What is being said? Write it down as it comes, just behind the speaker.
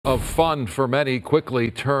Of fun for many quickly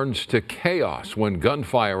turns to chaos when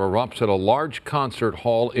gunfire erupts at a large concert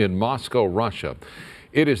hall in Moscow, Russia.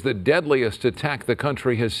 It is the deadliest attack the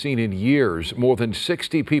country has seen in years. More than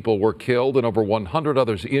 60 people were killed and over 100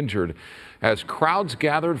 others injured as crowds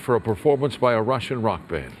gathered for a performance by a Russian rock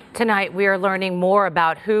band. Tonight, we are learning more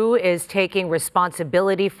about who is taking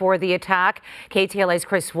responsibility for the attack. KTLA's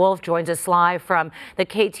Chris Wolfe joins us live from the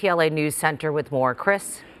KTLA News Center with more.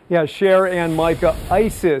 Chris? Yeah, Cher and Micah,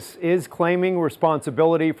 ISIS is claiming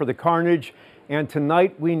responsibility for the carnage. And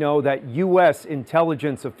tonight we know that U.S.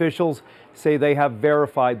 intelligence officials say they have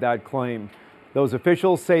verified that claim. Those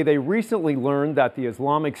officials say they recently learned that the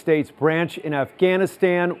Islamic State's branch in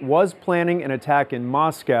Afghanistan was planning an attack in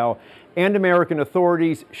Moscow, and American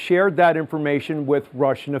authorities shared that information with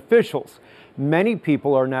Russian officials. Many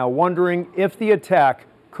people are now wondering if the attack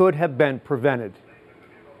could have been prevented.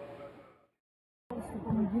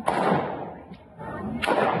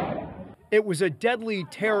 It was a deadly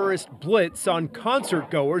terrorist blitz on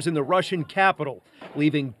concertgoers in the Russian capital,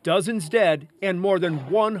 leaving dozens dead and more than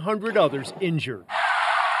 100 others injured.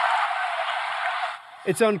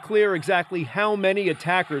 It's unclear exactly how many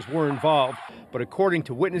attackers were involved, but according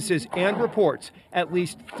to witnesses and reports, at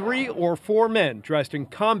least 3 or 4 men dressed in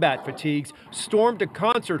combat fatigues stormed a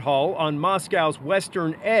concert hall on Moscow's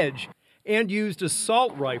western edge and used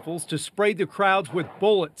assault rifles to spray the crowds with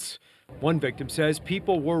bullets. One victim says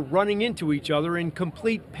people were running into each other in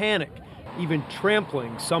complete panic, even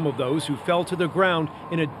trampling some of those who fell to the ground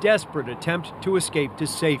in a desperate attempt to escape to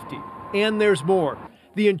safety. And there's more.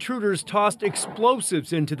 The intruders tossed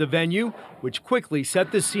explosives into the venue, which quickly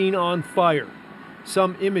set the scene on fire.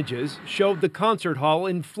 Some images showed the concert hall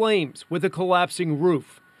in flames with a collapsing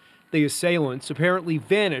roof. The assailants apparently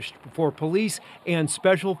vanished before police and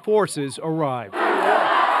special forces arrived.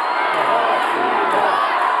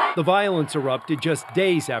 The violence erupted just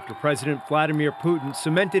days after President Vladimir Putin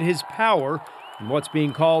cemented his power in what's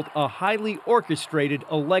being called a highly orchestrated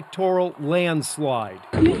electoral landslide.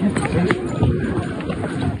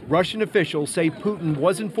 Russian officials say Putin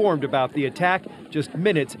was informed about the attack just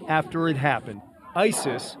minutes after it happened.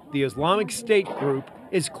 ISIS, the Islamic State group,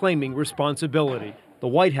 is claiming responsibility. The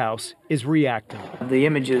White House is reacting. The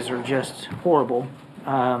images are just horrible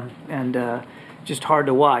and just hard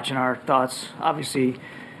to watch, and our thoughts obviously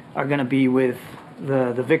are going to be with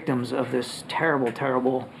the victims of this terrible,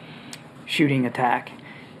 terrible shooting attack.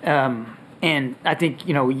 And I think,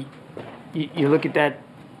 you look at that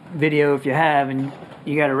video if you have, and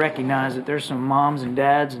you got to recognize that there's some moms and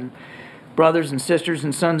dads and brothers and sisters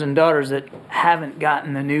and sons and daughters that haven't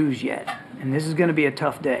gotten the news yet. And this is going to be a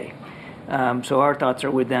tough day. So our thoughts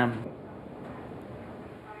are with them.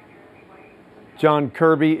 John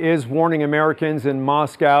Kirby is warning Americans in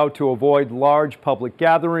Moscow to avoid large public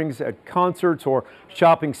gatherings at concerts or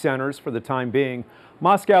shopping centers for the time being.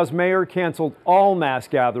 Moscow's mayor canceled all mass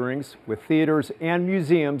gatherings, with theaters and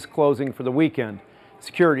museums closing for the weekend.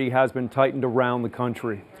 Security has been tightened around the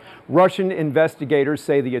country. Russian investigators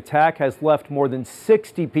say the attack has left more than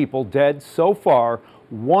 60 people dead so far.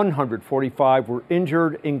 145 were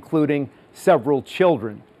injured, including several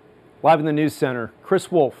children. Live in the news center,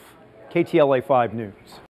 Chris Wolfe, KTLA 5 News.